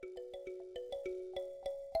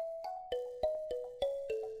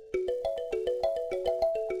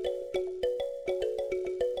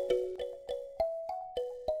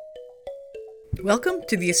Welcome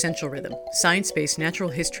to The Essential Rhythm, science-based natural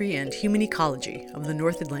history and human ecology of the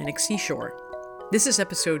North Atlantic seashore. This is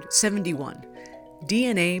episode 71,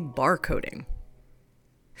 DNA barcoding.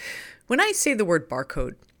 When I say the word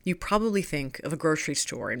barcode, you probably think of a grocery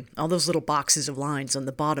store and all those little boxes of lines on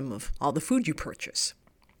the bottom of all the food you purchase.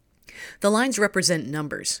 The lines represent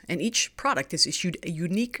numbers, and each product is issued a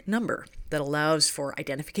unique number that allows for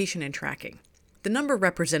identification and tracking. The number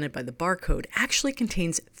represented by the barcode actually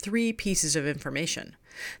contains 3 pieces of information: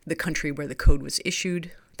 the country where the code was issued,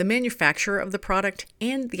 the manufacturer of the product,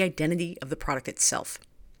 and the identity of the product itself.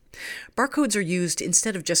 Barcodes are used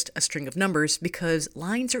instead of just a string of numbers because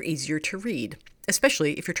lines are easier to read,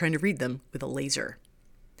 especially if you're trying to read them with a laser.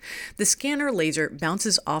 The scanner laser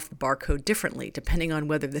bounces off the barcode differently depending on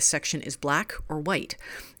whether the section is black or white,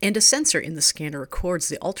 and a sensor in the scanner records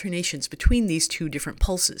the alternations between these 2 different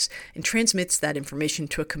pulses and transmits that information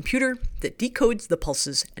to a computer that decodes the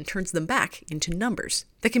pulses and turns them back into numbers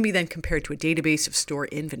that can be then compared to a database of store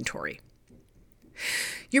inventory.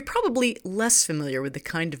 You're probably less familiar with the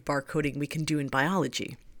kind of barcoding we can do in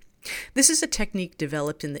biology. This is a technique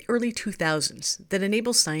developed in the early 2000s that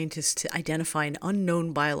enables scientists to identify an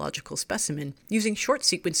unknown biological specimen using short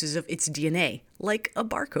sequences of its DNA, like a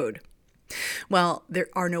barcode. While there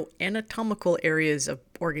are no anatomical areas of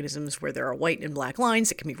organisms where there are white and black lines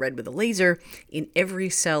that can be read with a laser, in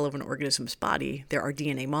every cell of an organism's body there are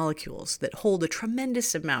DNA molecules that hold a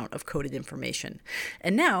tremendous amount of coded information.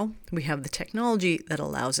 And now we have the technology that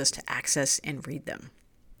allows us to access and read them.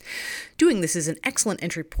 Doing this is an excellent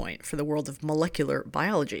entry point for the world of molecular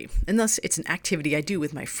biology, and thus it's an activity I do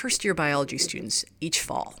with my first-year biology students each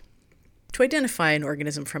fall. To identify an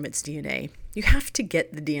organism from its DNA, you have to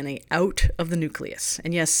get the DNA out of the nucleus.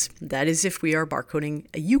 And yes, that is if we are barcoding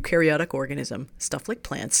a eukaryotic organism, stuff like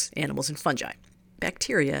plants, animals, and fungi.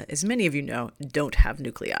 Bacteria, as many of you know, don't have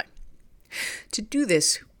nuclei. To do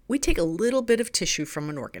this, we take a little bit of tissue from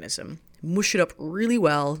an organism, mush it up really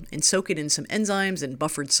well, and soak it in some enzymes and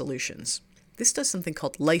buffered solutions. This does something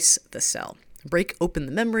called lyse the cell. Break open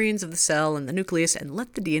the membranes of the cell and the nucleus and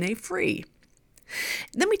let the DNA free.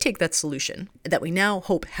 Then we take that solution, that we now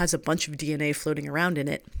hope has a bunch of DNA floating around in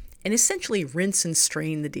it, and essentially rinse and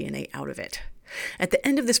strain the DNA out of it. At the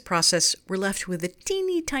end of this process, we're left with a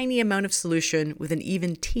teeny tiny amount of solution with an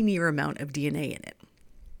even teenier amount of DNA in it.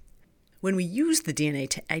 When we use the DNA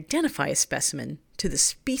to identify a specimen to the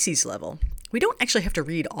species level, we don't actually have to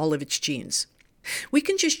read all of its genes. We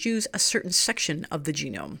can just use a certain section of the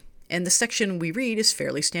genome, and the section we read is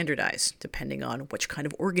fairly standardized, depending on which kind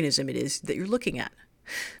of organism it is that you're looking at.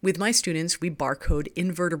 With my students, we barcode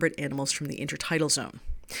invertebrate animals from the intertidal zone,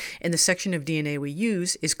 and the section of DNA we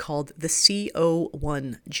use is called the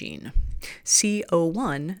CO1 gene.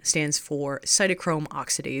 CO1 stands for cytochrome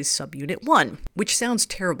oxidase subunit 1, which sounds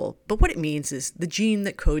terrible, but what it means is the gene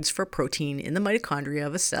that codes for protein in the mitochondria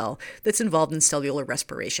of a cell that's involved in cellular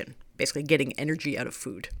respiration, basically getting energy out of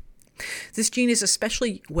food. This gene is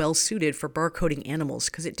especially well suited for barcoding animals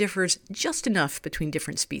because it differs just enough between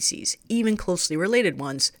different species, even closely related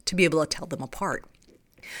ones, to be able to tell them apart.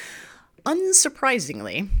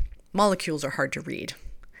 Unsurprisingly, molecules are hard to read.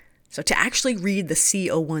 So to actually read the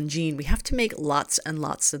CO1 gene, we have to make lots and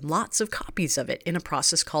lots and lots of copies of it in a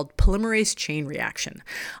process called polymerase chain reaction,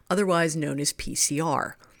 otherwise known as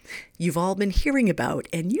PCR. You've all been hearing about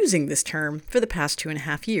and using this term for the past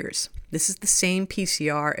 2.5 years. This is the same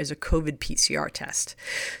PCR as a COVID PCR test.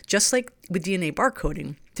 Just like with DNA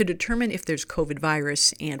barcoding, to determine if there's COVID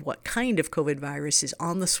virus and what kind of COVID virus is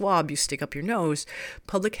on the swab you stick up your nose,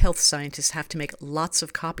 public health scientists have to make lots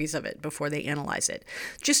of copies of it before they analyze it,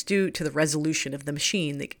 just due to the resolution of the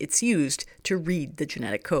machine that it's used to read the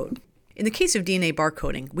genetic code. In the case of DNA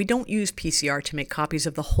barcoding, we don't use PCR to make copies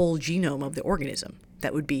of the whole genome of the organism.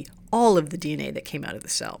 That would be all of the DNA that came out of the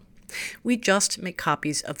cell. We just make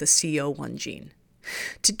copies of the CO1 gene.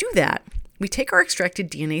 To do that, we take our extracted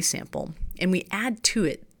DNA sample and we add to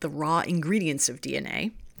it the raw ingredients of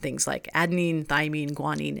DNA, things like adenine, thymine,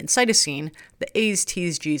 guanine, and cytosine, the A's,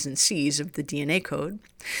 T's, G's, and C's of the DNA code,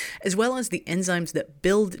 as well as the enzymes that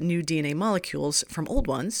build new DNA molecules from old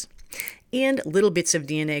ones, and little bits of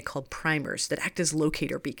DNA called primers that act as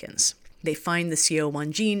locator beacons. They find the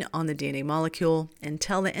CO1 gene on the DNA molecule and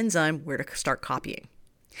tell the enzyme where to start copying.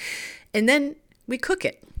 And then we cook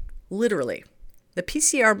it, literally. The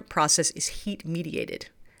PCR process is heat mediated.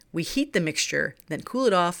 We heat the mixture, then cool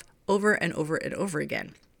it off over and over and over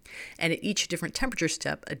again. And at each different temperature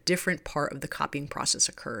step, a different part of the copying process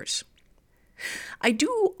occurs. I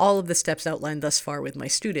do all of the steps outlined thus far with my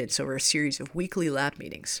students over a series of weekly lab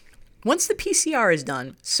meetings. Once the PCR is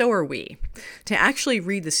done, so are we. To actually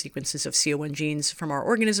read the sequences of CO1 genes from our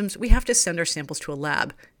organisms, we have to send our samples to a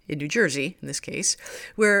lab, in New Jersey, in this case,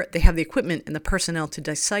 where they have the equipment and the personnel to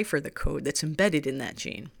decipher the code that's embedded in that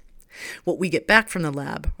gene. What we get back from the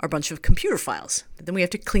lab are a bunch of computer files that then we have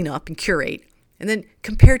to clean up and curate, and then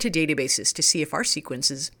compare to databases to see if our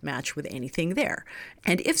sequences match with anything there.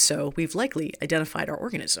 And if so, we've likely identified our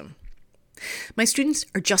organism. My students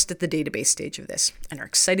are just at the database stage of this and are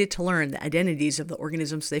excited to learn the identities of the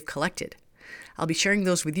organisms they've collected. I'll be sharing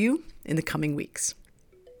those with you in the coming weeks.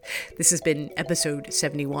 This has been episode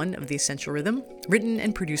 71 of The Essential Rhythm, written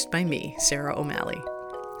and produced by me, Sarah O'Malley.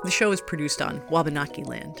 The show is produced on Wabanaki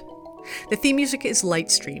land. The theme music is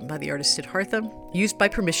Lightstream by the artist Siddhartha, used by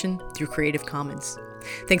permission through Creative Commons.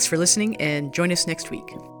 Thanks for listening, and join us next week.